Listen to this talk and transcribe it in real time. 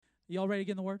Y'all ready to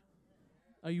get in the Word?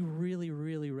 Are you really,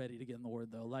 really ready to get in the Word,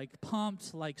 though? Like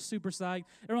pumped, like super psyched.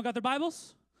 Everyone got their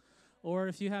Bibles? Or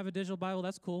if you have a digital Bible,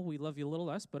 that's cool. We love you a little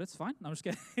less, but it's fine. No, I'm just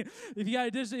kidding.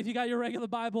 If you got your regular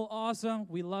Bible, awesome.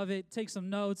 We love it. Take some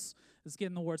notes. Let's get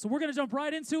in the Word. So we're going to jump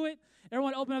right into it.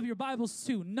 Everyone open up your Bibles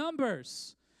to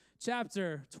Numbers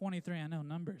chapter 23. I know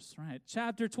Numbers, right?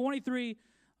 Chapter 23,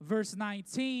 verse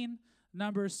 19.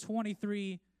 Numbers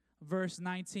 23, verse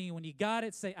 19. When you got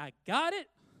it, say, I got it.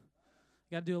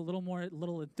 You got to do a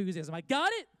little enthusiasm. I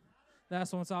got it.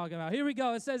 That's what I'm talking about. Here we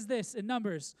go. It says this in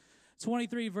Numbers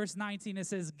 23, verse 19. It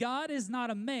says, God is not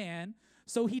a man,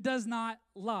 so he does not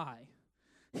lie.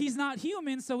 He's not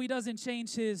human, so he doesn't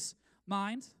change his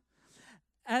mind.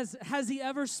 Has he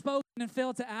ever spoken and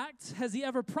failed to act? Has he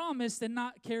ever promised and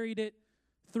not carried it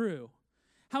through?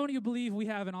 How many of you believe we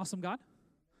have an awesome God?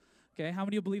 Okay, how many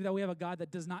of you believe that we have a God that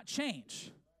does not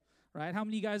change? Right? How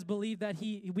many of you guys believe that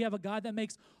we have a God that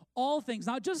makes all things,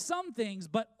 not just some things,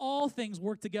 but all things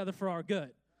work together for our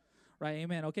good? Right,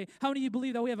 amen, okay? How many of you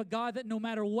believe that we have a God that no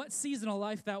matter what season of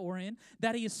life that we're in,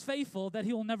 that he is faithful, that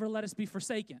he will never let us be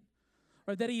forsaken?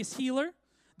 Right, that he is healer,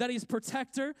 that he's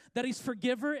protector, that he's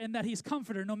forgiver, and that he's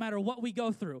comforter no matter what we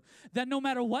go through. That no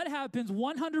matter what happens,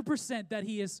 100% that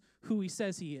he is who he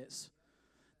says he is.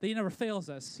 That he never fails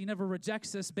us. He never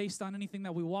rejects us based on anything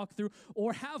that we walk through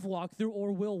or have walked through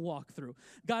or will walk through.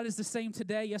 God is the same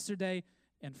today, yesterday,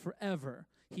 and forever.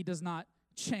 He does not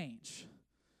change.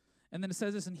 And then it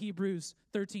says this in Hebrews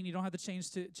 13. You don't have to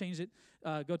change it.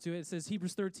 Go to it. It says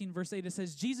Hebrews 13, verse 8. It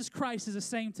says, Jesus Christ is the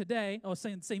same today. Oh,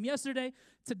 same yesterday,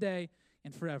 today,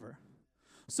 and forever.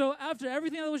 So after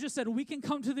everything that was just said, we can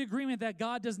come to the agreement that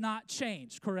God does not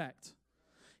change, correct?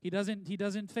 He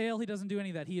doesn't fail. He doesn't do any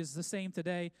of that. He is the same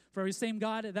today. For every same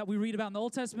God that we read about in the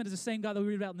Old Testament is the same God that we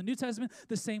read about in the New Testament,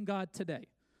 the same God today.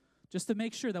 Just to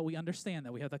make sure that we understand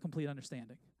that we have that complete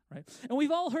understanding, right? And we've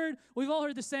all heard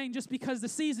the saying, just because the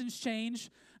seasons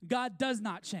change, God does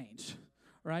not change,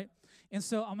 right? And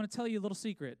so I'm going to tell you a little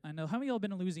secret. I know, how many of y'all have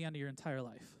been in Louisiana your entire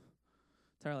life?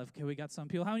 Okay, we got some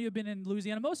people. How many of you have been in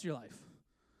Louisiana most of your life?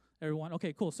 Everyone?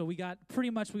 Okay, cool. So we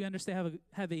understand,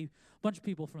 have a bunch of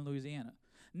people from Louisiana.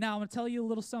 Now, I'm going to tell you a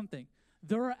little something.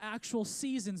 There are actual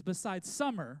seasons besides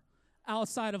summer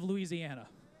outside of Louisiana.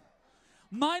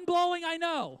 Mind-blowing, I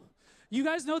know. You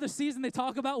guys know the season they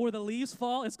talk about where the leaves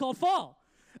fall? It's called fall.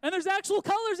 And there's actual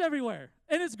colors everywhere.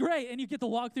 And it's great. And you get to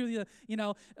walk through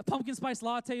the, pumpkin spice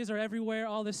lattes are everywhere,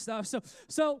 all this stuff.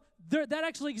 So that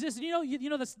actually exists. And you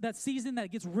know that season that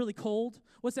gets really cold?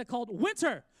 What's that called?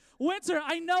 Winter. Winter.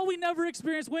 I know we never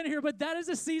experienced winter here, but that is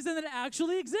a season that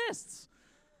actually exists.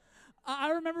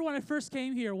 I remember when I first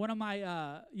came here, one of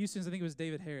my youth students, I think it was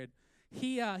David Herod,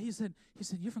 he said,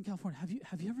 you're from California.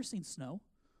 Have you ever seen snow?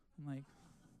 I'm like,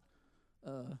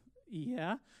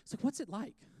 yeah. He's like, what's it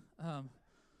like?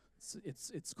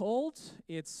 It's cold,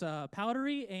 it's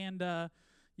powdery, and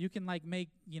you can make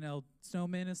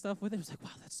snowmen and stuff with it. It's like, wow,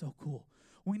 that's so cool.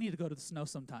 We need to go to the snow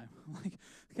sometime. I'm like,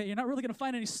 okay, you're not really going to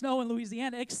find any snow in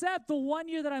Louisiana, except the one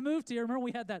year that I moved here. Remember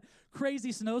we had that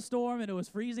crazy snowstorm, and it was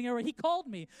freezing everywhere. He called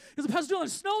me. He was like, Pastor Dylan,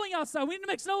 it's snowing outside. We need to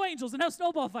make snow angels and have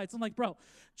snowball fights. I'm like, bro,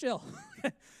 chill.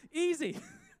 Easy.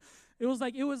 It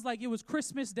was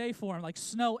Christmas Day for him,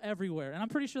 snow everywhere. And I'm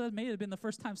pretty sure that may have been the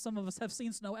first time some of us have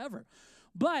seen snow ever.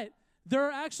 But there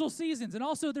are actual seasons. And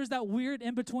also there's that weird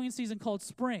in-between season called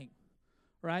spring,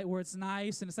 right, where it's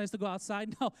nice and it's nice to go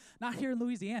outside. No, not here in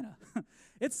Louisiana.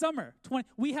 It's summer.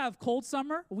 We have cold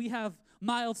summer, we have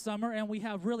mild summer, and we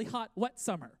have really hot, wet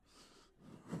summer.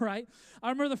 Right? I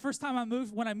remember the first time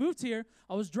when I moved here,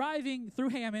 I was driving through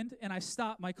Hammond, and I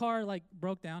stopped. My car,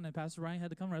 broke down, and Pastor Ryan had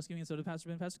to come rescue me, and so did Pastor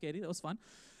Ben and Pastor Katie. That was fun.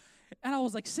 And I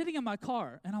was, sitting in my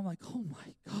car, and I'm like, oh,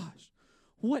 my gosh,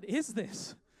 what is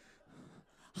this?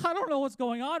 I don't know what's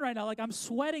going on right now. I'm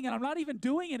sweating, and I'm not even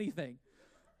doing anything.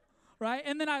 Right?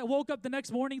 And then I woke up the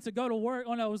next morning to go to work.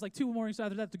 Oh, no, it was 2 mornings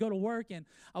after that to go to work. And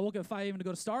I woke up at 5 a.m. to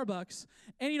go to Starbucks.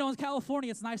 And, in California,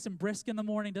 it's nice and brisk in the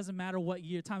morning. Doesn't matter what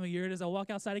time of year it is. I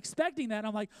walk outside expecting that. And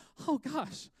I'm like, oh,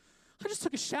 gosh, I just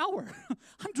took a shower.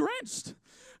 I'm drenched.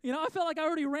 I felt like I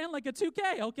already ran a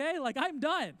 2K, okay? I'm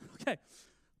done. Okay.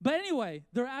 But anyway,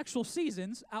 there are actual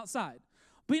seasons outside.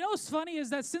 But what's funny is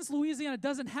that since Louisiana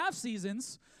doesn't have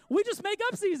seasons, we just make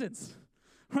up seasons.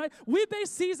 Right? We base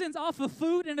seasons off of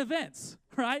food and events,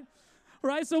 right?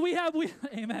 Right? So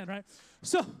amen, right?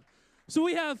 So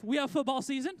we have football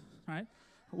season, right?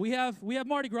 We have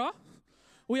Mardi Gras,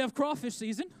 we have crawfish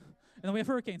season, and then we have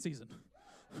hurricane season.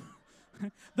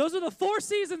 Those are the 4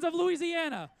 seasons of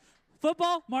Louisiana.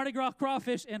 Football, Mardi Gras,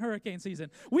 crawfish, and hurricane season.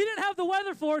 We didn't have the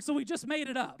weather for it, so we just made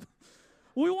it up.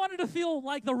 We wanted to feel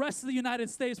like the rest of the United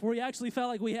States where we actually felt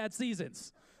like we had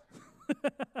seasons.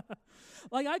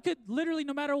 Like I could literally,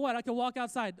 no matter what, I could walk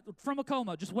outside from a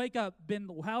coma, just wake up, been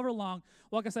however long,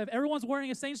 walk outside. If everyone's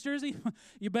wearing a Saints jersey,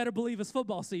 you better believe it's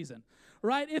football season,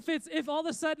 right? If all of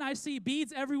a sudden I see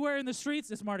beads everywhere in the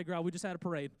streets, it's Mardi Gras. We just had a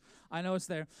parade. I know it's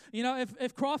there. You know,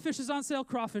 if crawfish is on sale,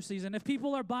 crawfish season. If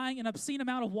people are buying an obscene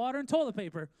amount of water and toilet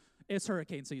paper, it's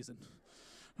hurricane season.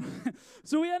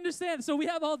 So we understand. So we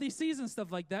have all these seasons,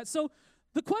 stuff like that. So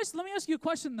the question, let me ask you a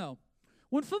question though.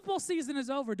 When football season is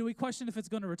over, do we question if it's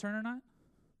going to return or not?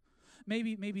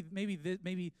 Maybe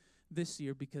this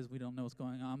year because we don't know what's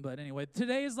going on. But anyway,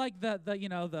 today is like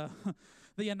the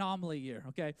the anomaly year.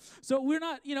 Okay, so we're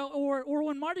not, or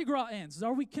when Mardi Gras ends,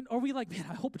 are we like, man,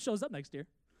 I hope it shows up next year.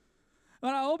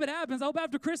 But I hope it happens. I hope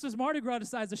after Christmas Mardi Gras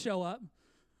decides to show up,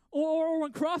 or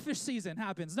when crawfish season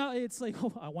happens. No, it's like,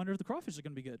 oh, I wonder if the crawfish are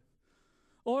going to be good.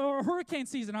 Or hurricane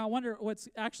season, I wonder what's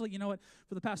actually, for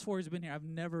the past 4 years I've been here, I've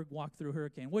never walked through a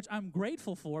hurricane, which I'm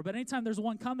grateful for, but anytime there's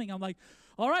one coming, I'm like,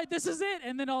 all right, this is it,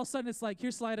 and then all of a sudden it's like,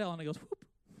 here's Slidell, and it goes, whoop,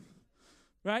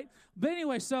 right? But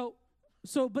anyway,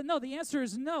 but no, the answer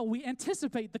is no, we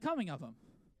anticipate the coming of them.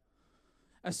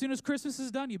 As soon as Christmas is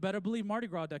done, you better believe Mardi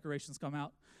Gras decorations come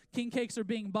out. King cakes are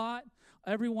being bought,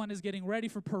 everyone is getting ready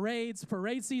for parades,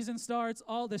 parade season starts,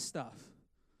 all this stuff.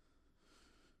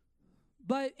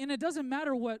 And it doesn't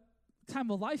matter what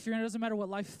time of life you're in. It doesn't matter what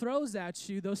life throws at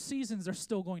you. Those seasons are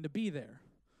still going to be there.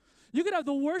 You could have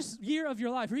the worst year of your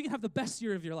life, or you can have the best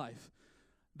year of your life.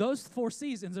 Those 4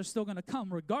 seasons are still going to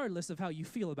come regardless of how you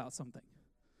feel about something,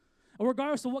 or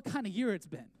regardless of what kind of year it's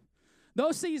been.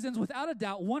 Those seasons, without a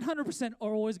doubt, 100%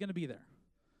 are always going to be there,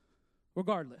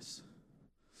 regardless.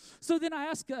 So then I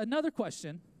ask another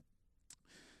question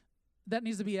that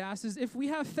needs to be asked is, if we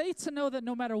have faith to know that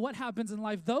no matter what happens in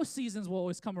life, those seasons will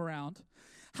always come around,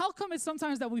 how come it's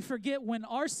sometimes that we forget when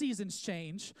our seasons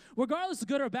change, regardless of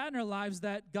good or bad in our lives,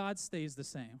 that God stays the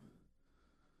same?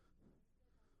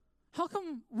 How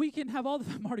come we can have all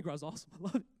the Mardi Gras is awesome. I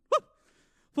love it. Woo!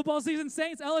 Football season,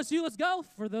 Saints, LSU, let's go.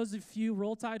 For those of you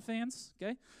Roll Tide fans,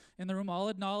 okay, in the room, I'll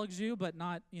acknowledge you, but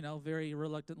not, very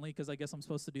reluctantly, because I guess I'm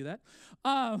supposed to do that.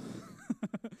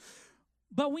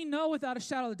 But we know without a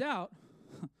shadow of a doubt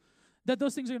that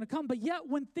those things are going to come. But yet,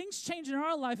 when things change in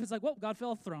our life, it's like, whoa, God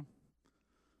fell off the throne.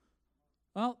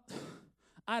 Well,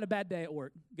 I had a bad day at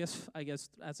work. I guess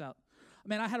that's out.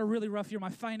 Man, I had a really rough year. My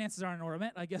finances aren't in order.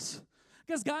 Man, I guess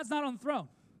God's not on the throne.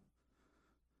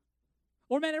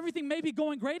 Or, man, everything may be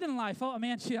going great in life. Oh,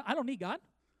 man, I don't need God.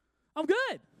 I'm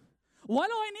good. Why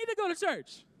do I need to go to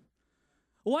church?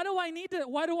 Why do I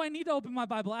need to open my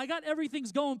Bible? I got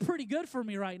everything's going pretty good for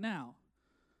me right now.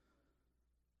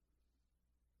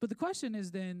 But the question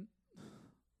is then,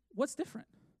 what's different?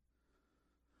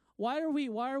 Why are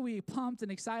we pumped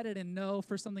and excited and know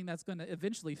for something that's going to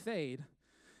eventually fade,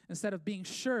 instead of being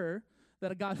sure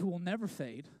that a God who will never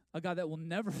fade, a God that will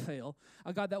never fail,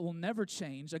 a God that will never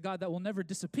change, a God that will never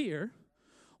disappear?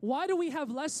 Why do we have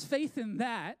less faith in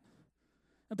that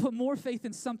and put more faith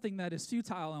in something that is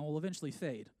futile and will eventually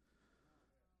fade?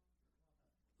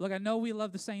 Look, I know we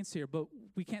love the Saints here, but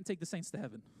we can't take the Saints to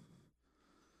heaven.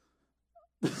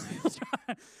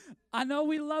 I know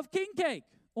we love King Cake.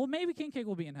 Well, maybe King Cake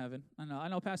will be in heaven. I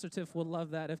know Pastor Tiff would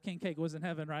love that if King Cake was in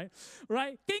heaven, right?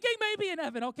 Right? King Cake may be in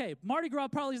heaven. Okay, Mardi Gras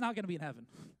probably is not going to be in heaven.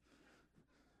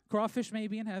 Crawfish may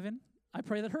be in heaven. I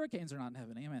pray that hurricanes are not in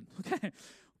heaven. Amen. Okay.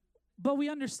 But we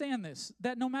understand this,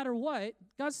 that no matter what,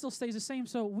 God still stays the same.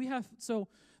 So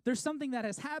there's something that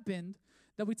has happened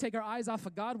that we take our eyes off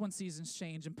of God when seasons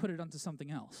change and put it onto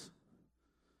something else.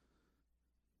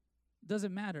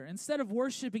 Doesn't matter. Instead of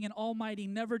worshiping an almighty,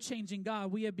 never-changing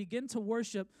God, we have begun to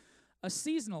worship a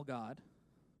seasonal God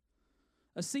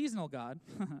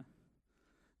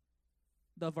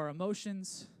of our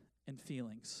emotions and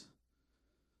feelings.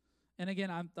 And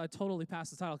again, I totally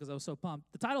passed the title because I was so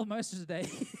pumped. The title of my message today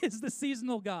is The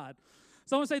Seasonal God.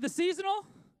 Someone say, the seasonal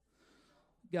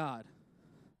God.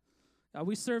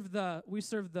 We serve the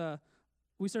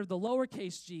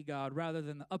lowercase g God rather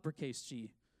than the uppercase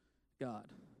G God.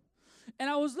 And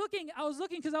I was looking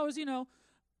because I was,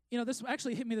 this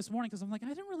actually hit me this morning because I'm like, I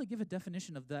didn't really give a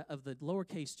definition of the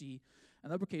lowercase g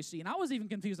and the uppercase G. And I was even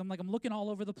confused. I'm looking all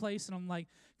over the place, and I'm like,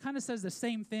 kind of says the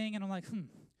same thing, and I'm like,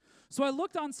 So I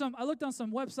looked on some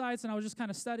websites, and I was just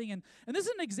kind of studying, and this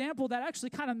is an example that actually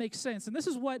kind of makes sense. And this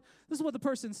is what the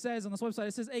person says on this website.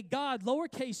 It says a God,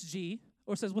 lowercase g,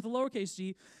 or says with a lowercase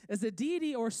g, is a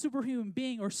deity or superhuman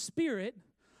being or spirit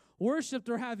worshipped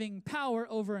or having power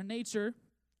over a nature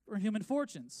or human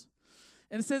fortunes.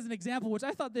 And it says an example, which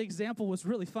I thought the example was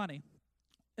really funny.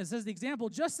 It says the example,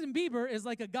 Justin Bieber is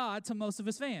like a god to most of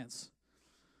his fans.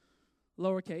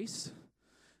 Lowercase.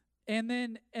 And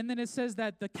then it says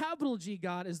that the capital G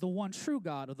God is the one true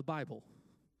God of the Bible.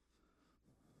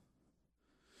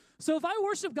 So if I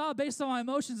worship God based on my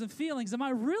emotions and feelings, am I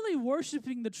really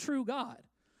worshiping the true God?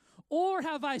 Or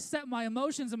have I set my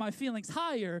emotions and my feelings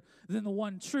higher than the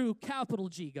one true capital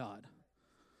G God?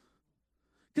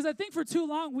 Because I think for too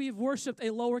long we've worshiped a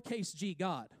lowercase g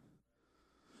God.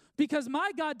 Because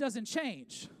my God doesn't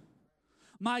change.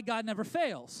 My God never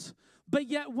fails. But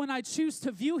yet when I choose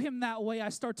to view him that way, I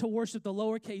start to worship the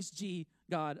lowercase g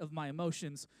God of my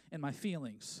emotions and my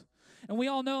feelings. And we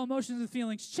all know emotions and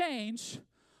feelings change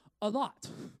a lot.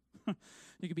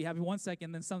 You could be happy 1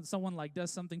 second, then someone like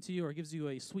does something to you or gives you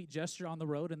a sweet gesture on the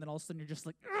road, and then all of a sudden you're just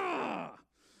like, ugh!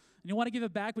 And you want to give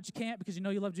it back, but you can't because you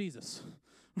know you love Jesus.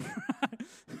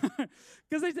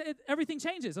 Because everything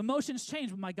changes. Emotions change,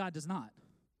 but my God does not.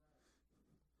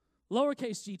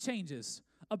 Lowercase g changes.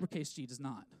 Uppercase G does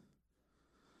not.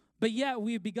 But yet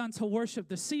we've begun to worship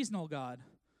the seasonal God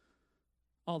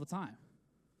all the time.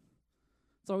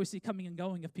 It's all we see coming and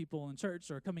going of people in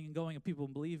church, or coming and going of people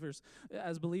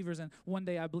as believers. And one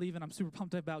day I believe and I'm super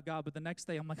pumped about God, but the next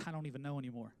day I'm like, I don't even know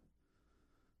anymore.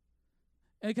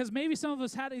 Because maybe some of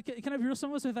us can I be real?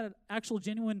 Some of us have had actual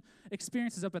genuine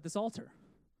experiences up at this altar.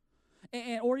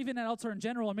 Or even at altar in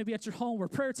general, or maybe at your home or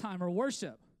prayer time or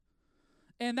worship.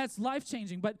 And that's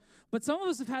life-changing. But some of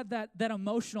us have had that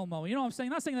emotional moment. You know what I'm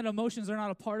saying? Not saying that emotions are not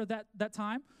a part of that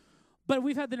time, but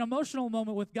we've had an emotional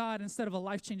moment with God instead of a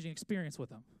life-changing experience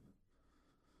with him.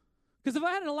 Because if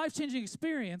I had a life-changing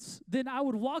experience, then I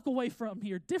would walk away from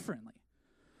here differently.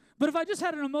 But if I just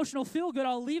had an emotional feel-good,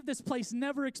 I'll leave this place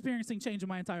never experiencing change in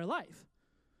my entire life.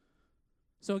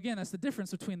 So again, that's the difference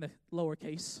between the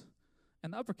lowercase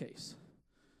and the uppercase.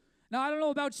 Now, I don't know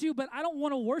about you, but I don't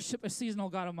want to worship a seasonal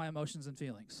God of my emotions and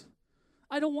feelings.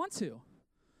 I don't want to.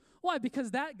 Why?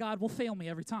 Because that God will fail me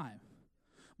every time.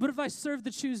 But if I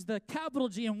choose the capital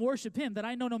G and worship him, that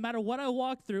I know no matter what I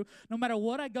walk through, no matter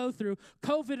what I go through,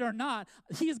 COVID or not,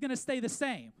 he is going to stay the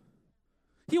same.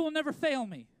 He will never fail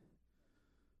me.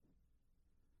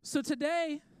 So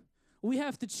today, we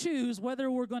have to choose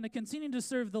whether we're going to continue to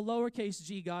serve the lowercase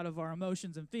g God of our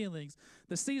emotions and feelings,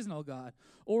 the seasonal God,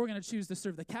 or we're going to choose to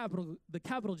serve the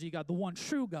capital G God, the one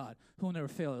true God, who will never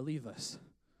fail or leave us.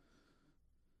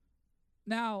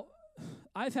 Now,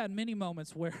 I've had many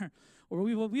moments where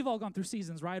we've all gone through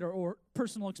seasons, right, or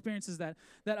personal experiences that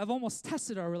have almost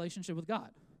tested our relationship with God,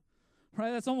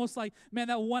 right? That's almost like, man,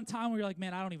 that one time where you're like,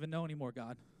 man, I don't even know anymore,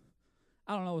 God.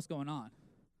 I don't know what's going on.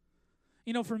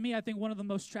 You know, for me, I think one of the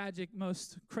most tragic,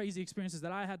 most crazy experiences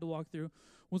that I had to walk through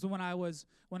was when I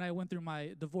went through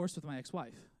my divorce with my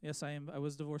ex-wife. Yes, I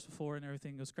was divorced before and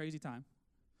everything. It was a crazy time.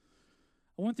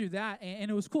 I went through that, and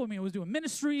it was cool. I mean, I was doing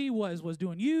ministry, was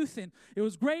doing youth, and it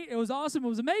was great. It was awesome. It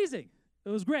was amazing. It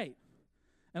was great.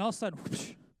 And all of a sudden,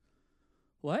 whoosh,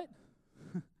 what?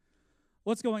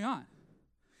 What's going on?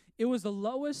 It was the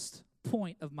lowest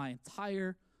point of my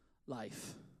entire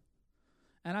life.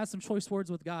 And I had some choice words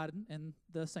with God in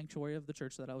the sanctuary of the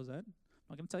church that I was at. I'm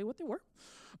not going to tell you what they were,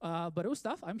 but it was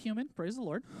tough. I'm human. Praise the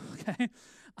Lord. Okay,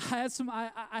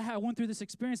 I went through this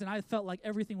experience, and I felt like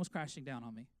everything was crashing down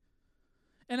on me.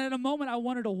 And at a moment, I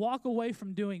wanted to walk away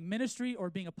from doing ministry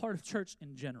or being a part of church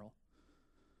in general.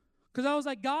 Because I was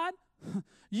like, God,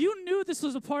 you knew this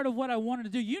was a part of what I wanted to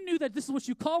do. You knew that this is what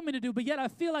you called me to do, but yet I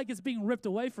feel like it's being ripped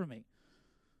away from me.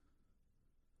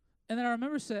 And then I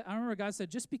remember God said,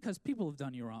 just because people have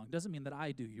done you wrong doesn't mean that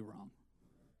I do you wrong.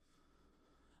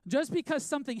 Just because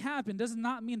something happened does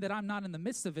not mean that I'm not in the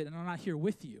midst of it and I'm not here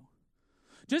with you.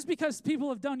 Just because people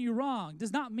have done you wrong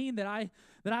does not mean that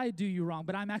I do you wrong,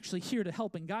 but I'm actually here to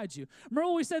help and guide you. Remember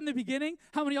what we said in the beginning?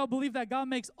 How many of y'all believe that God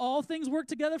makes all things work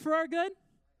together for our good?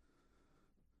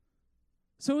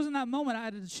 So it was in that moment I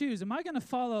had to choose, am I going to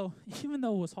follow even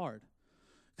though it was hard?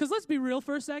 Because let's be real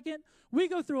for a second. We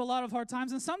go through a lot of hard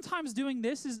times, and sometimes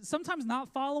sometimes not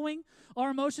following our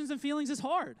emotions and feelings is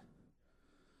hard.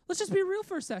 Let's just be real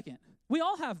for a second. We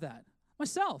all have that.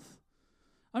 Myself.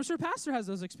 I'm sure Pastor has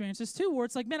those experiences too, where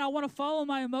it's like, man, I want to follow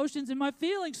my emotions and my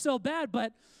feelings so bad,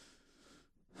 but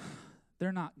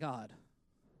they're not God.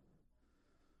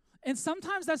 And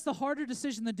sometimes that's the harder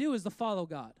decision to do, is to follow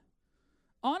God.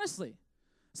 Honestly.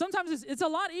 Sometimes it's a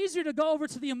lot easier to go over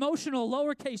to the emotional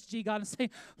lowercase g God and say,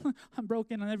 I'm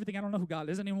broken and everything. I don't know who God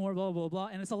is anymore, blah, blah, blah.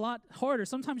 And it's a lot harder.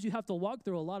 Sometimes you have to walk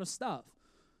through a lot of stuff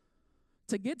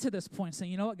to get to this point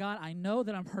saying, you know what, God, I know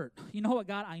that I'm hurt. You know what,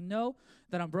 God, I know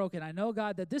that I'm broken. I know,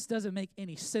 God, that this doesn't make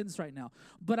any sense right now.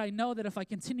 But I know that if I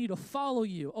continue to follow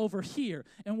you over here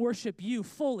and worship you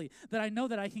fully, that I know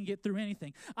that I can get through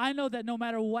anything. I know that no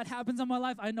matter what happens in my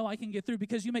life, I know I can get through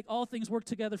because you make all things work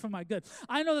together for my good.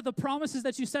 I know that the promises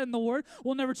that you said in the Word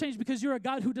will never change because you're a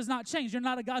God who does not change. You're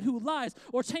not a God who lies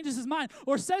or changes his mind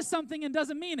or says something and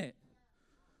doesn't mean it.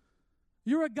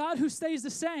 You're a God who stays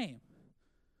the same.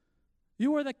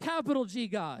 You are the capital G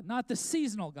God, not the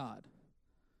seasonal God.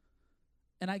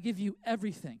 And I give you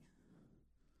everything.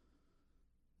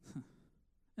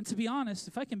 And to be honest,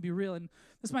 if I can be real, and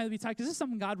this might be tight, because this is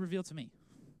something God revealed to me.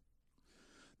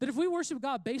 That if we worship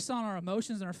God based on our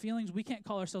emotions and our feelings, we can't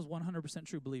call ourselves 100%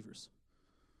 true believers.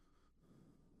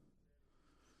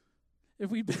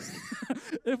 If we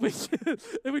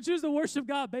choose to worship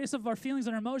God based off our feelings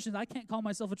and our emotions, I can't call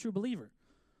myself a true believer.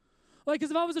 Like,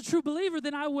 because if I was a true believer,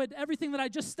 then everything that I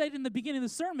just stated in the beginning of the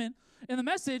sermon, in the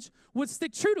message, would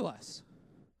stick true to us.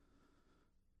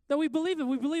 That we believe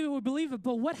it,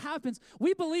 but what happens?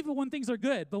 We believe it when things are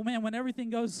good, but man, when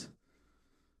everything goes,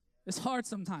 it's hard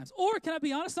sometimes. Or, can I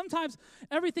be honest, sometimes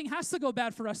everything has to go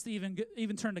bad for us to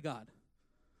even turn to God.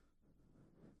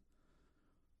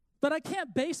 But I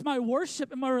can't base my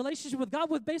worship and my relationship with God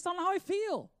based on how I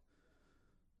feel.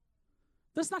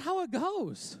 That's not how it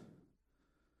goes.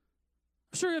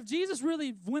 I'm sure if Jesus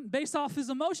really went based off his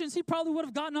emotions, he probably would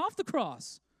have gotten off the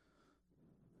cross.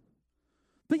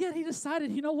 But yet he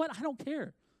decided, you know what? I don't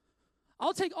care.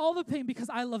 I'll take all the pain because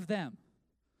I love them.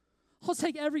 I'll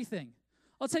take everything.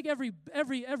 I'll take every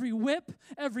whip,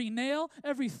 every nail,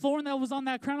 every thorn that was on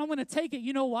that crown. I'm going to take it.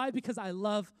 You know why? Because I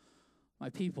love my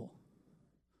people.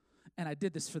 And I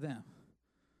did this for them.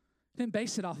 He didn't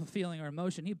base it off of feeling or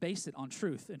emotion. He based it on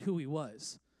truth and who he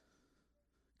was.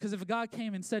 Because if God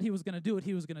came and said he was going to do it,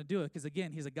 he was going to do it. Because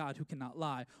again, he's a God who cannot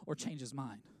lie or change his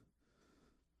mind.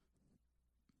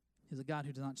 He's a God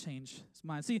who does not change his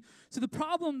mind. See, so the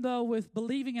problem, though, with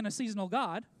believing in a seasonal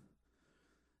God,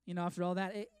 after all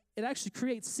that, it actually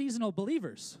creates seasonal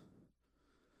believers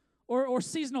or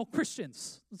seasonal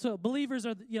Christians. So believers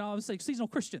are, I would say seasonal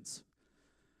Christians.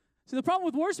 See, the problem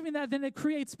with worshiping that, then it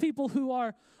creates people who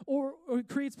are, or it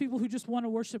creates people who just want to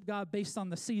worship God based on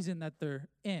the season that they're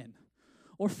in.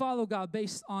 Or follow God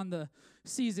based on the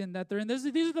season that they're in. These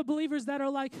are the believers that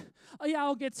are like, oh yeah,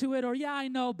 I'll get to it, or yeah, I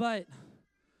know, but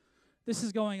this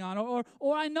is going on, or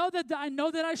I know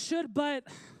that I should, but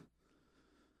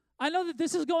I know that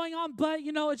this is going on, but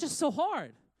it's just so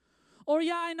hard. Or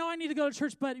yeah, I know I need to go to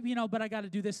church, but but I got to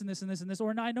do this and this and this and this.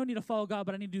 Or no, I don't need to follow God,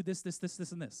 but I need to do this,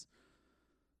 and this.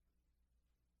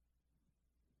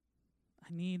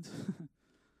 We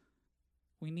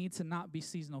need to not be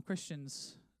seasonal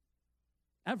Christians.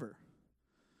 Ever.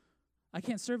 I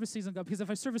can't serve a seasonal God because if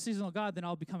I serve a seasonal God, then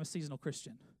I'll become a seasonal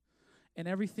Christian. And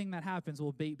everything that happens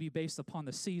will be based upon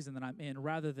the season that I'm in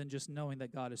rather than just knowing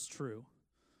that God is true.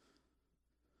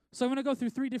 So I'm going to go through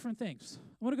three different things.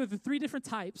 I'm going to go through three different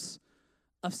types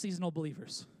of seasonal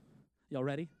believers. Y'all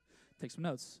ready? Take some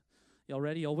notes. Y'all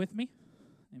ready? Y'all with me?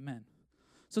 Amen.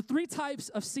 So 3 types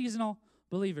of seasonal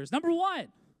believers. Number 1,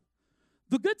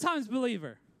 the good times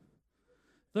believer.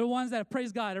 They're the ones that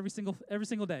praise God every single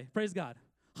day. Praise God.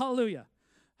 Hallelujah.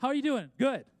 How are you doing?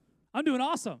 Good. I'm doing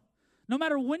awesome. No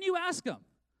matter when you ask them,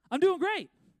 I'm doing great.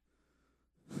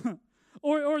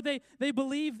 or they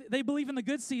believe in the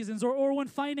good seasons, or when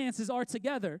finances are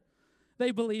together,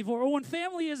 they believe, or when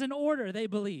family is in order, they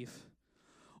believe.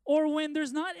 Or when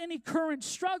there's not any current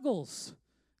struggles,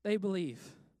 they believe.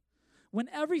 When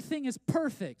everything is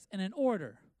perfect and in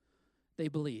order, they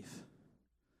believe.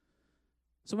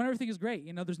 So when everything is great,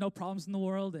 there's no problems in the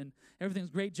world and everything's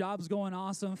great, job's going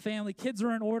awesome, family, kids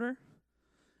are in order,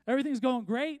 everything's going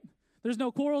great, there's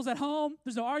no quarrels at home,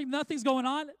 there's no argument, nothing's going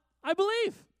on, I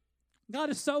believe. God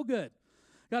is so good.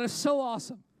 God is so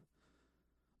awesome.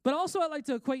 But also I'd like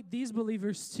to equate these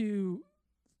believers to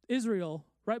Israel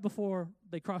right before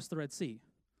they crossed the Red Sea.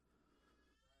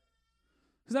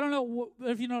 Because I don't know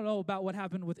if you don't know about what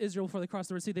happened with Israel before they crossed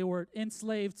the Red Sea. They were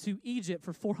enslaved to Egypt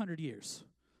for 400 years.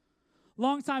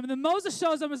 Long time. And then Moses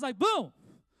shows up and is like, boom.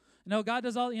 God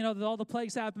does all, all the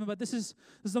plagues happen, but this is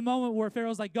the moment where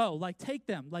Pharaoh's like, go, like take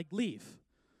them, like leave.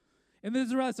 And the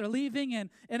Israelites are leaving, and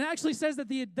it actually says that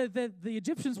the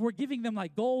Egyptians were giving them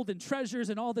like gold and treasures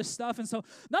and all this stuff. And so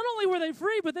not only were they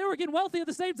free, but they were getting wealthy at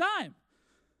the same time.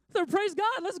 They're, praise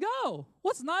God, let's go.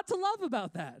 What's not to love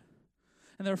about that?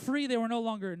 And they're free. They were no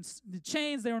longer in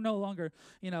chains. They were no longer,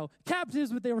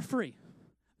 captives, but they were free.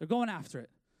 They're going after it.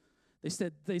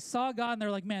 They saw God, and they're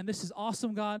like, man, this is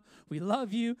awesome, God. We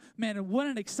love you. Man, what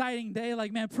an exciting day.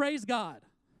 Like, man, praise God.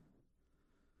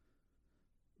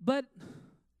 But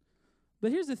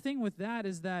here's the thing with that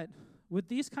is that with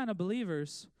these kind of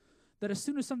believers, that as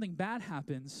soon as something bad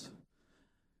happens,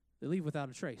 they leave without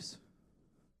a trace.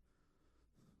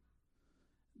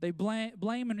 They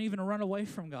blame and even run away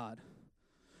from God,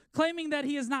 claiming that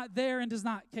he is not there and does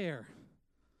not care.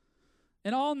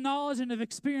 And all knowledge and of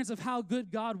experience of how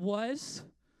good God was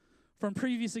from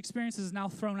previous experiences is now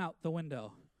thrown out the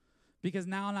window, because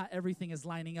now not everything is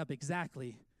lining up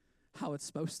exactly how it's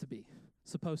supposed to be.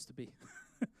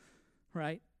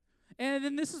 Right? And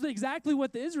then this is exactly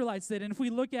what the Israelites did. And if we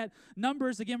look at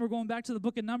Numbers, again, we're going back to the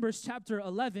book of Numbers, chapter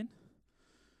 11,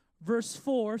 verse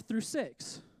 4 through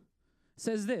 6. It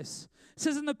says this. It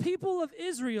says, and the people of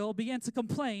Israel began to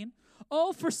complain.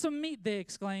 Oh, for some meat, they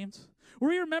exclaimed.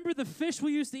 We remember the fish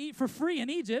we used to eat for free in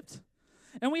Egypt.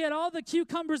 And we had all the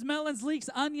cucumbers, melons, leeks,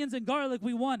 onions, and garlic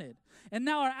we wanted. And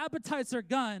now our appetites are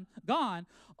gone.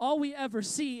 All we ever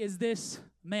see is this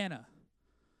manna.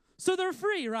 So they're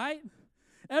free, right?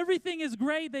 Everything is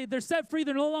great. They're set free.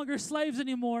 They're no longer slaves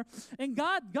anymore. And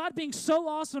God being so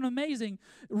awesome and amazing,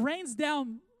 rains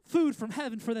down food from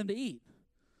heaven for them to eat.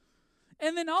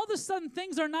 And then all of a sudden,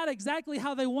 things are not exactly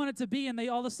how they want it to be, and they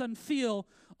all of a sudden feel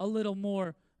a little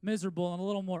more miserable and a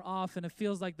little more off, and it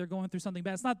feels like they're going through something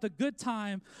bad. It's not the good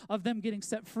time of them getting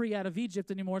set free out of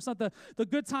Egypt anymore. It's not the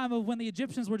good time of when the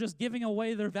Egyptians were just giving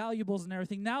away their valuables and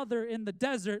everything. Now they're in the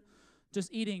desert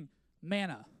just eating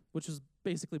manna, which is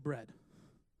basically bread.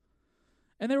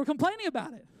 And they were complaining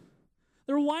about it.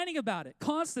 They were whining about it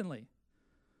constantly.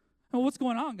 And what's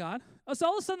going on, God? So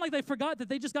all of a sudden, like, they forgot that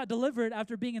they just got delivered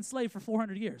after being enslaved for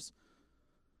 400 years.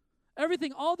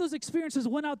 Everything, all those experiences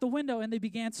went out the window, and they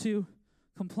began to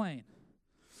complain.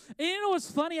 And you know what's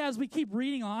funny? As we keep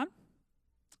reading on,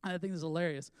 I think this is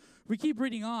hilarious. We keep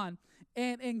reading on,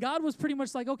 and God was pretty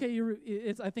much like, okay,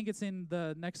 I think it's in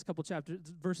the next couple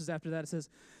verses after that. It says,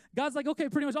 God's like, okay,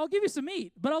 pretty much, I'll give you some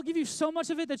meat, but I'll give you so much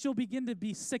of it that you'll begin to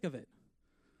be sick of it.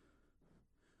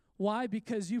 Why?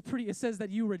 Because it says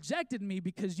that you rejected me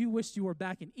because you wished you were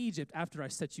back in Egypt after I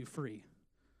set you free.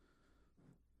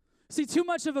 See, too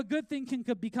much of a good thing can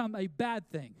become a bad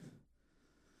thing.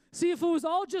 See, if it was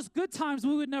all just good times,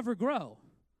 we would never grow.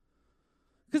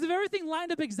 Because if everything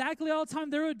lined up exactly all the time,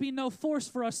 there would be no force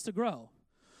for us to grow.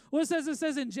 Well, it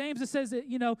says in James, it says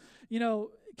that,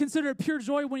 consider it pure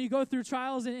joy when you go through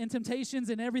trials and temptations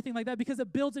and everything like that, because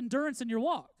it builds endurance in your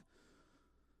walk.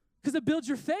 Because it builds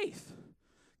your faith.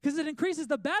 Because it increases.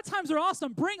 The bad times are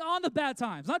awesome. Bring on the bad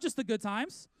times, not just the good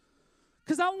times.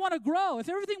 Because I want to grow. If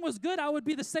everything was good, I would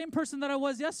be the same person that I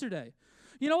was yesterday.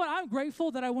 You know what? I'm grateful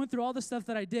that I went through all the stuff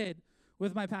that I did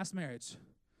with my past marriage.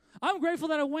 I'm grateful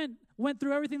that I went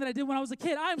through everything that I did when I was a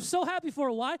kid. I'm so happy for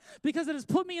it. Why? Because it has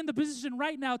put me in the position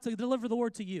right now to deliver the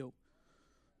word to you.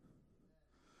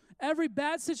 Every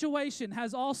bad situation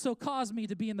has also caused me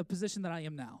to be in the position that I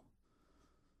am now.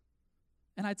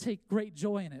 And I take great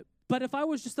joy in it. But if I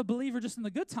was just a believer just in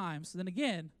the good times, then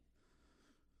again,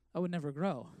 I would never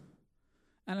grow.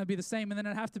 And I'd be the same, and then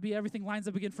it'd have to be everything lines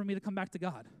up again for me to come back to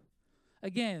God.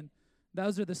 Again,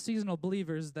 those are the seasonal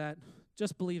believers that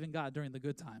just believe in God during the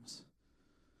good times.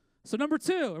 So number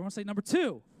 2, I want to say number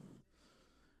 2,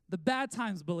 the bad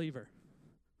times believer.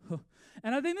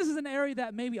 And I think this is an area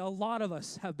that maybe a lot of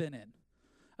us have been in.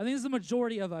 I think this is the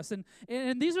majority of us. And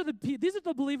these are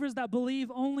the believers that believe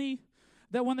only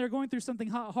that when they're going through something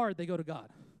hard, they go to God.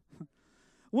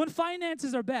 When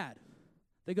finances are bad,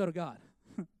 they go to God.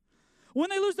 When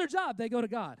they lose their job, they go to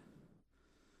God.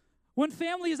 When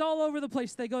family is all over the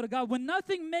place, they go to God. When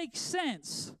nothing makes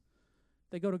sense,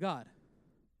 they go to God.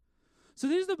 So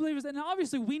these are the believers, and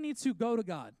obviously we need to go to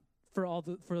God for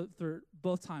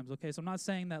both times, okay? So I'm not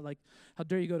saying that, like, how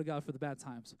dare you go to God for the bad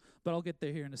times, but I'll get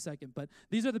there here in a second. But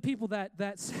these are the people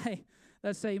that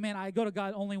say, man, I go to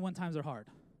God only when times are hard.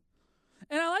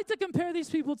 And I like to compare these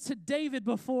people to David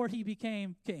before he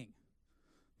became king.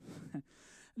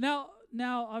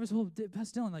 Now, obviously, well,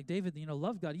 Pastor Dylan, like David,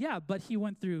 loved God. Yeah, but he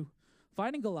went through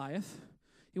fighting Goliath.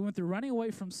 He went through running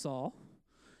away from Saul.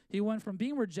 He went from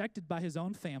being rejected by his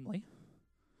own family.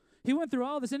 He went through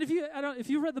all this. And if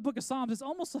you read the book of Psalms, it's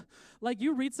almost like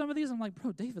you read some of these, I'm like,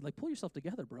 bro, David, like, pull yourself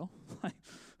together, bro. Like,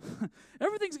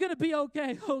 everything's going to be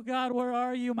okay. Oh, God, where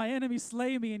are you? My enemies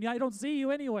slay me, and I don't see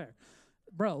you anywhere.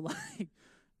 Bro, like,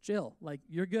 chill. Like,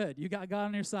 you're good. You got God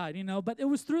on your side, But it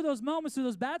was through those moments, through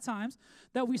those bad times,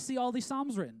 that we see all these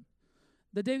Psalms written.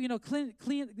 The day,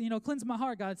 cleanse my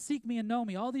heart, God, seek me and know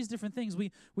me, all these different things.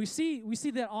 We see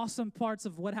the awesome parts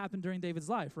of what happened during David's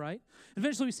life, right?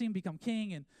 Eventually we see him become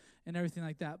king and everything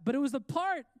like that. But it was the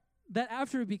part that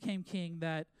after he became king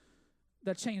that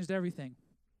changed everything.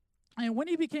 And when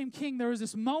he became king, there was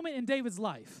this moment in David's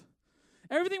life.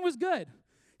 Everything was good.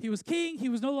 He was king. He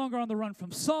was no longer on the run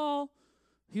from Saul.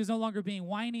 He was no longer being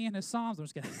whiny in his psalms. I'm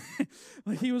just kidding.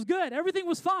 Like, he was good. Everything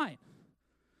was fine.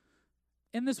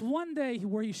 And this one day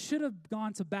where he should have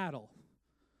gone to battle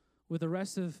with the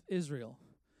rest of Israel,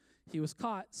 he was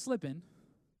caught slipping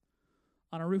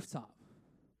on a rooftop.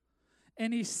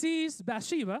 And he sees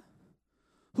Bathsheba,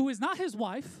 who is not his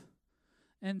wife,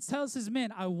 and tells his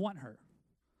men, I want her.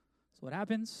 So what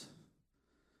happens?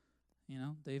 You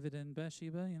know, David and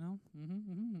Bathsheba, you know.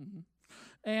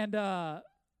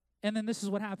 And then this is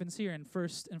what happens here in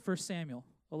First Samuel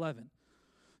 11.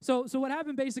 So what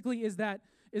happened basically is that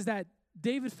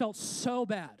David felt so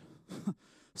bad.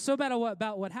 So bad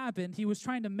about what happened. He was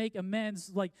trying to make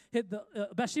amends. Like,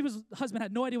 Bathsheba's husband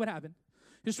had no idea what happened.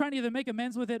 He was trying to either make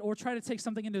amends with it or try to take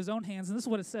something into his own hands. And this is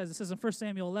what it says. It says in 1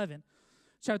 Samuel 11,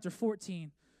 chapter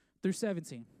 14 through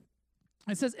 17.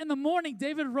 It says, in the morning,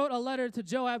 David wrote a letter to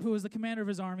Joab, who was the commander of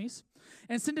his armies,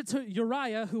 and sent it to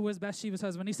Uriah, who was Bathsheba's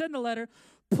husband. He said in the letter,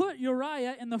 put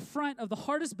Uriah in the front of the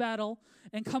hardest battle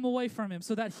and come away from him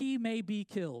so that he may be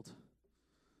killed.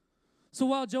 So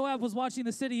while Joab was watching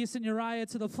the city, he sent Uriah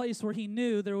to the place where he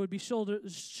knew there would be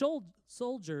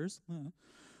soldiers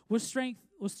with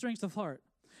strength of heart.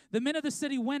 The men of the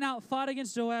city went out, fought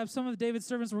against Joab. Some of David's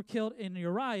servants were killed, and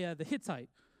Uriah the Hittite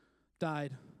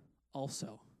died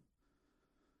also.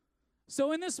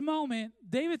 So in this moment,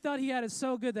 David thought he had it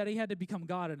so good that he had to become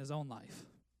God in his own life.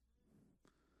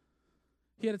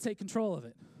 He had to take control of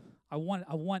it. I want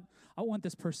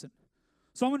this person.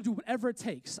 So I'm going to do whatever it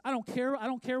takes. I don't care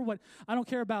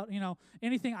about,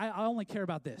 anything. I only care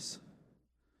about this.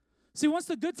 See, once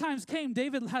the good times came,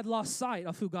 David had lost sight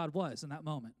of who God was in that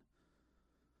moment.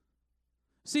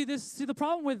 See, the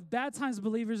problem with bad times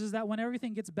believers is that when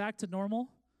everything gets back to normal,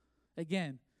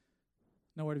 again,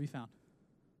 nowhere to be found.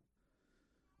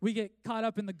 We get caught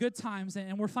up in the good times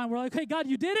and we're fine. We're like, hey, God,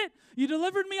 you did it. You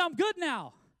delivered me. I'm good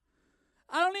now.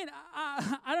 I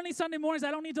don't need Sunday mornings. I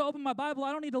don't need to open my Bible.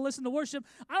 I don't need to listen to worship.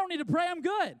 I don't need to pray. I'm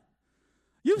good.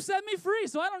 You've set me free,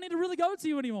 so I don't need to really go to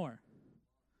you anymore.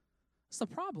 That's the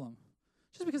problem.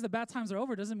 Just because the bad times are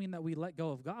over doesn't mean that we let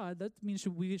go of God. That means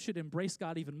we should embrace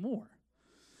God even more.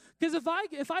 Because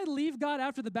if I leave God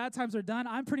after the bad times are done,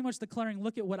 I'm pretty much declaring,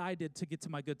 look at what I did to get to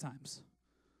my good times.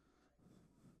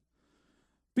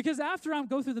 Because after I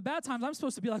go through the bad times, I'm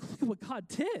supposed to be like, look at what God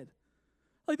did.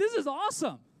 Like, this is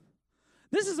awesome.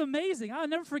 This is amazing. I'll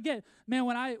never forget, man,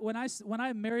 when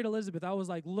I married Elizabeth, I was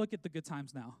like, look at the good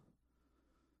times now.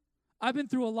 I've been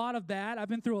through a lot of bad. I've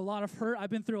been through a lot of hurt. I've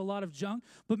been through a lot of junk.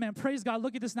 But, man, praise God,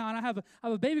 look at this now. And I have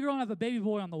a baby girl and I have a baby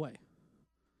boy on the way.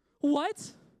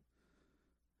 What?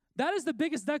 That is the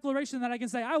biggest declaration that I can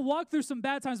say. I walked through some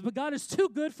bad times, but God is too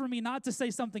good for me not to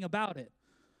say something about it.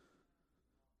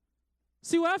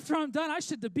 See, after I'm done, I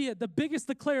should be the biggest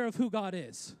declarer of who God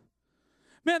is.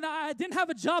 Man, I didn't have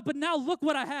a job, but now look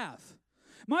what I have.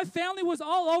 My family was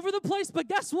all over the place, but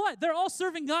guess what? They're all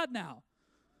serving God now.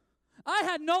 I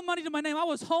had no money to my name. I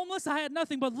was homeless. I had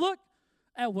nothing, but look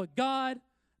at what God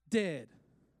did.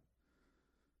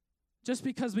 Just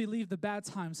because we leave the bad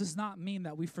times does not mean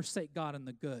that we forsake God in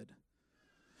the good.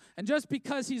 And just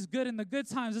because he's good in the good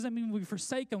times doesn't mean we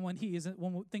forsake him when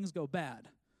things go bad.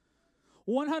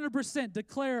 100%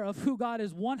 declare of who God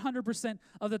is 100%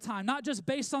 of the time. Not just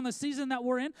based on the season that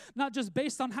we're in, not just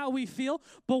based on how we feel,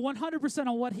 but 100%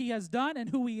 on what he has done and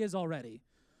who he is already.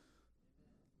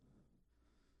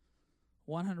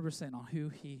 100% on who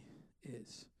he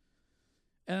is.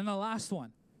 And then the last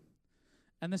one,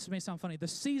 and this may sound funny, the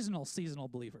seasonal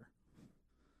believer.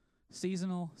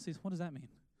 Seasonal, what does that mean?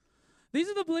 These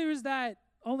are the believers that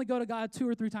only go to God 2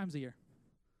 or 3 times a year.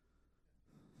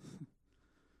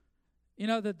 You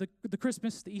know, the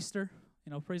Christmas, the Easter,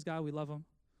 praise God, we love them.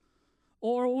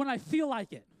 Or when I feel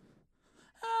like it.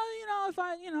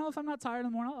 If I'm not tired in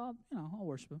the morning, I'll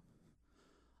worship him.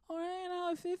 Or,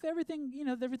 if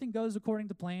everything goes according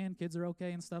to plan, kids are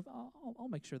okay and stuff, I'll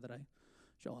make sure that I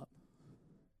show up.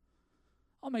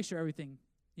 I'll make sure everything,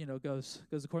 goes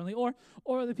accordingly.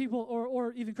 Or the people,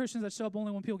 or even Christians that show up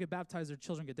only when people get baptized, their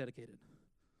children get dedicated.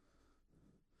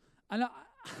 I know,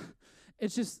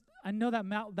 it's just, I know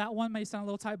that one may sound a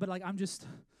little tight, but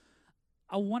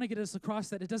I want to get us across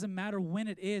that it doesn't matter when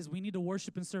it is. We need to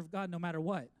worship and serve God no matter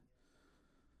what.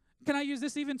 Can I use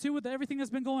this even too with everything that's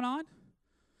been going on?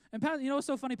 And what's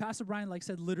so funny? Pastor Brian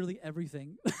said literally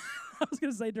everything. I was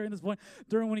going to say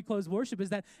during when he closed worship, is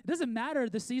that it doesn't matter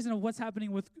the season of what's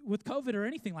happening with COVID or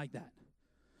anything like that.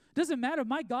 It doesn't matter.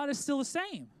 My God is still the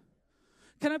same.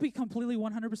 Can I be completely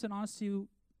 100% honest to you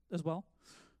as well?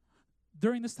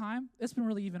 During this time, it's been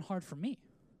really even hard for me.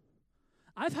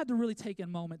 I've had to really take a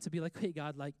moment to be like, hey,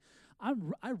 God, I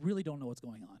really don't know what's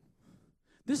going on.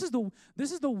 This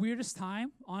is the weirdest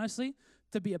time, honestly,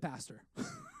 to be a pastor.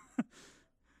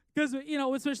 Because,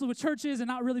 especially with churches and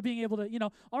not really being able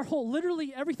to,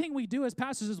 literally everything we do as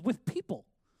pastors is with people.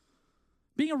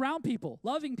 Being around people,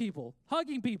 loving people,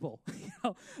 hugging people,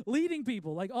 leading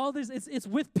people, like all this, it's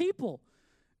with people.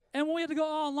 And when we have to go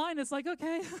online, it's like,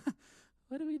 okay,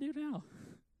 what do we do now?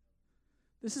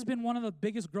 This has been one of the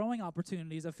biggest growing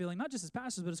opportunities of feeling, not just as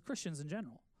pastors, but as Christians in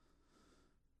general.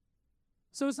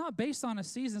 So it's not based on a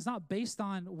season. It's not based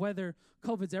on whether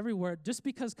COVID's everywhere. Just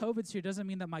because COVID's here doesn't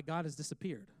mean that my God has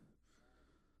disappeared.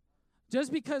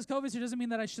 Just because COVID's here doesn't mean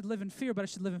that I should live in fear, but I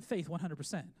should live in faith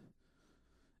 100%.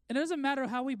 And it doesn't matter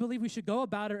how we believe we should go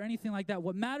about it or anything like that.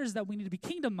 What matters is that we need to be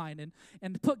kingdom-minded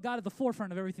and put God at the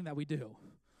forefront of everything that we do.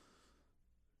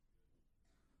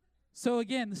 So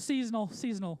again, the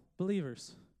seasonal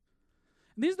believers.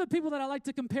 And these are the people that I like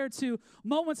to compare to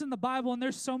moments in the Bible, and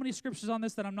there's so many scriptures on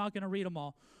this that I'm not going to read them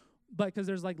all, but because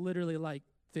there's literally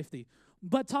 50.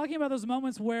 But talking about those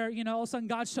moments where, all of a sudden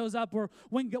God shows up, or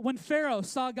when Pharaoh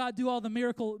saw God do all the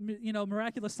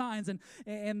miraculous signs and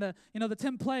the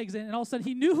 10 plagues, and all of a sudden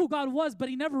he knew who God was, but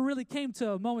he never really came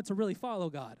to a moment to really follow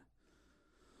God.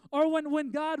 Or when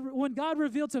God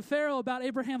revealed to Pharaoh about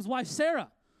Abraham's wife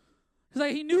Sarah,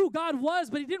 he knew who God was,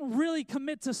 but he didn't really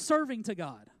commit to serving to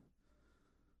God.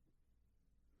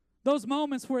 Those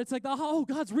moments where it's like, oh,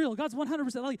 God's real. God's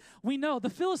 100%. We know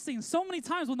the Philistines, so many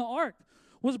times when the ark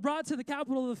was brought to the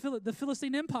capital of the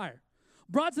Philistine Empire,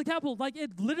 brought to the capital,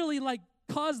 it literally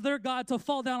caused their God to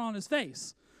fall down on his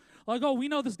face. Oh, we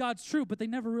know this God's true, but they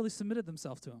never really submitted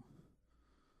themselves to him.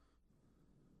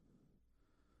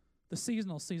 The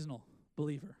seasonal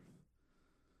believer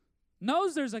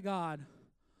knows there's a God,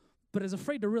 but is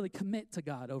afraid to really commit to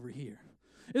God over here.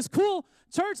 It's cool,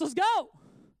 church, let's go.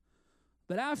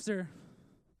 But after,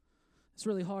 it's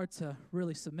really hard to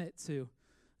really submit to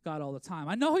God all the time.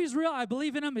 I know he's real. I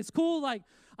believe in him. It's cool.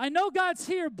 I know God's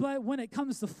here, but when it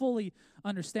comes to fully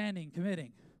understanding,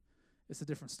 committing, it's a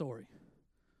different story.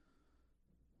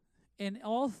 And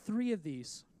all three of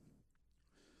these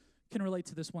can relate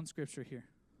to this one scripture here.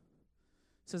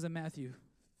 It says in Matthew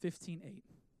 15:8.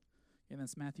 And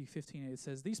that's Matthew 15:8. It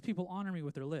says, "These people honor me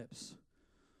with their lips,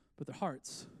 but their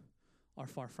hearts are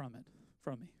far from me."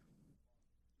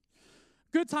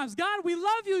 Good times, God, we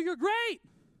love you. You're great.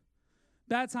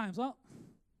 Bad times,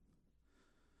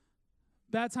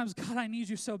 bad times, God, I need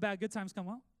you so bad. Good times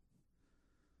come,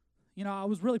 I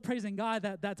was really praising God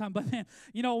that time, but man,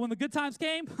 when the good times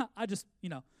came, I just,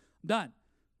 done.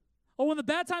 Or when the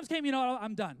bad times came,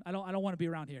 I'm done. I don't want to be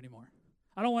around here anymore.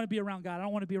 I don't want to be around God. I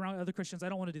don't want to be around other Christians. I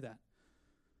don't want to do that.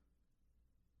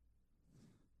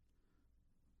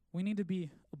 We need to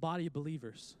be a body of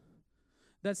believers.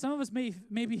 That some of us may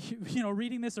be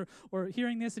reading this or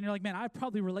hearing this, and you're like, man, I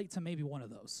probably relate to maybe one of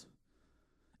those.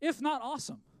 If not,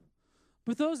 awesome.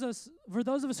 But for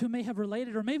those of us who may have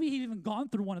related or maybe even gone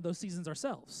through one of those seasons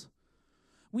ourselves,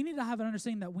 we need to have an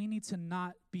understanding that we need to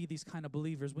not be these kind of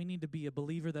believers. We need to be a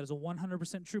believer that is a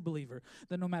 100% true believer,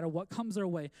 that no matter what comes our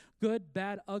way, good,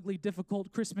 bad, ugly,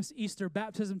 difficult, Christmas, Easter,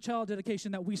 baptism, child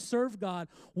dedication, that we serve God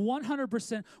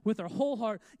 100% with our whole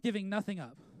heart, giving nothing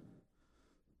up.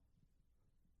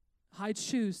 I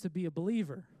choose to be a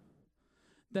believer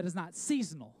that is not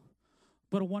seasonal,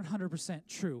 but a 100%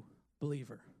 true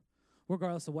believer,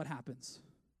 regardless of what happens.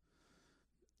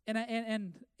 And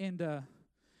I'm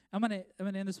gonna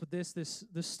end this with this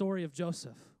story of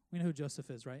Joseph. We know who Joseph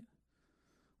is, right?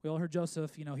 We all heard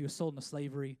Joseph. He was sold into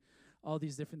slavery, all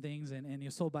these different things, and he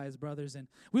was sold by his brothers. And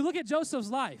we look at Joseph's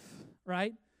life,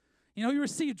 right? He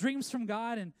received dreams from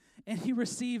God, and he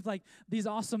received these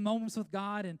awesome moments with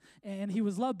God, and he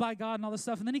was loved by God and all this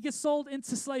stuff. And then he gets sold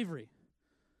into slavery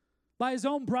by his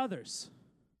own brothers.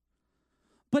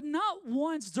 But not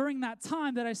once during that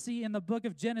time that I see in the book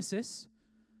of Genesis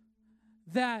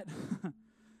that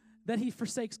he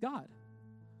forsakes God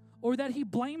or that he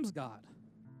blames God.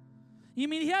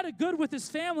 He had it good with his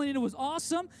family, and it was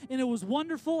awesome, and it was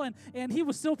wonderful, and he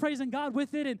was still praising God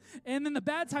with it, and then the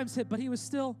bad times hit, but he was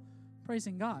still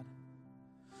praising God.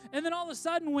 And then all of a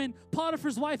sudden, when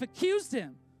Potiphar's wife accused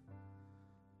him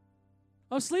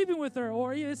of sleeping with her,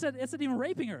 or it said even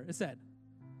raping her, it said,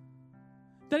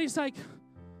 that he's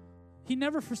he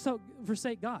never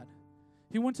forsake God.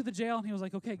 He went to the jail, and he was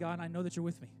like, okay, God, I know that you're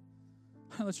with me.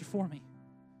 I know that you're for me.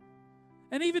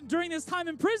 And even during this time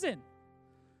in prison,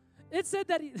 it said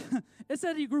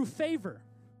that he grew favor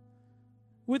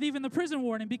with even the prison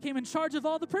warden and became in charge of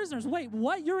all the prisoners. Wait,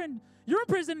 what? You're in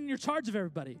prison and you're in charge of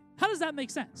everybody. How does that make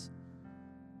sense?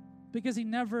 Because he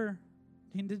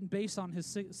didn't base on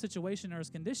his situation or his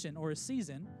condition or his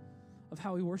season of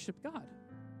how he worshiped God.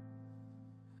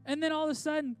 And then all of a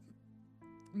sudden,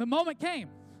 the moment came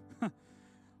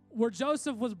where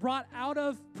Joseph was brought out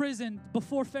of prison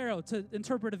before Pharaoh to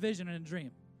interpret a vision and a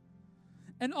dream.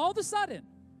 And all of a sudden,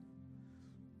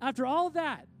 after all of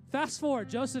that, fast forward,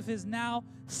 Joseph is now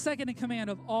second in command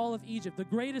of all of Egypt, the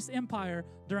greatest empire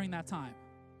during that time.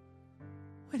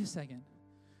 Wait a second.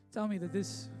 Tell me that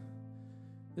this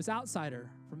outsider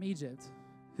from Egypt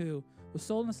who was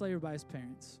sold into slavery by his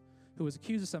parents, who was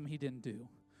accused of something he didn't do,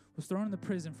 was thrown into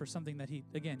prison for something that he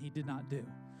did not do,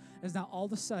 is now all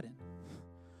of a sudden,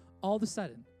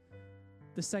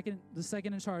 the second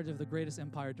in charge of the greatest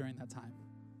empire during that time.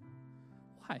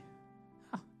 Why?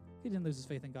 How? He didn't lose his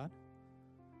faith in God.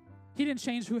 He didn't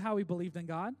change how he believed in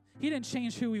God. He didn't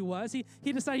change who he was. He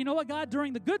decided, you know what, God,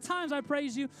 during the good times I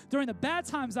praise you. During the bad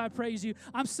times I praise you.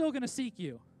 I'm still going to seek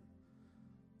you.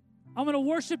 I'm going to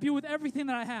worship you with everything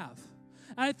that I have.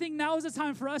 And I think now is the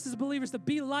time for us as believers to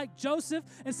be like Joseph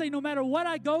and say, no matter what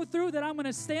I go through, that I'm going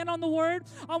to stand on the word.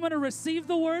 I'm going to receive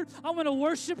the word. I'm going to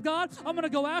worship God. I'm going to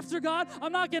go after God.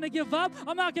 I'm not going to give up.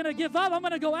 I'm not going to give up. I'm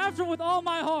going to go after him with all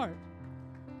my heart.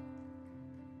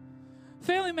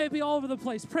 Family may be all over the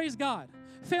place. Praise God.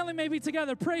 Family may be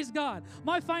together. Praise God.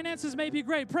 My finances may be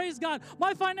great. Praise God.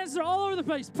 My finances are all over the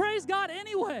place. Praise God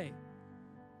anyway.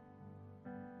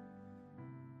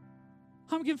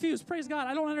 I'm confused. Praise God.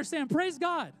 I don't understand. Praise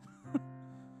God.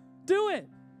 Do it.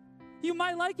 You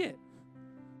might like it.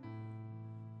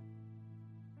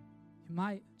 You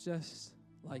might just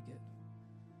like it.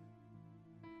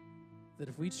 That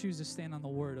if we choose to stand on the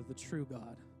word of the true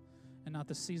God and not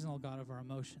the seasonal God of our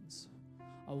emotions,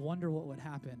 I wonder what would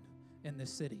happen in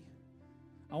this city.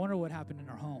 I wonder what happened in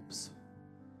our homes.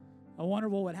 I wonder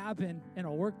what would happen in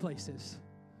our workplaces.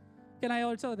 Can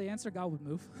I tell you the answer? God would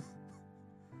move.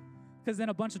 Because then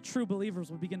a bunch of true believers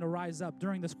would begin to rise up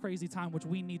during this crazy time, which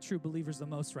we need true believers the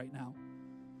most right now,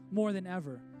 more than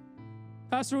ever.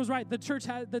 Pastor was right. The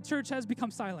church has become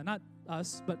silent, not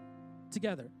us, but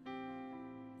together.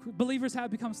 Believers have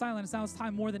become silent. It's now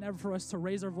time more than ever for us to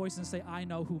raise our voice and say, I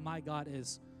know who my God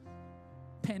is.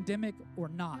 Pandemic or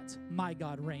not, my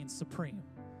God reigns supreme,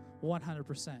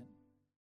 100%.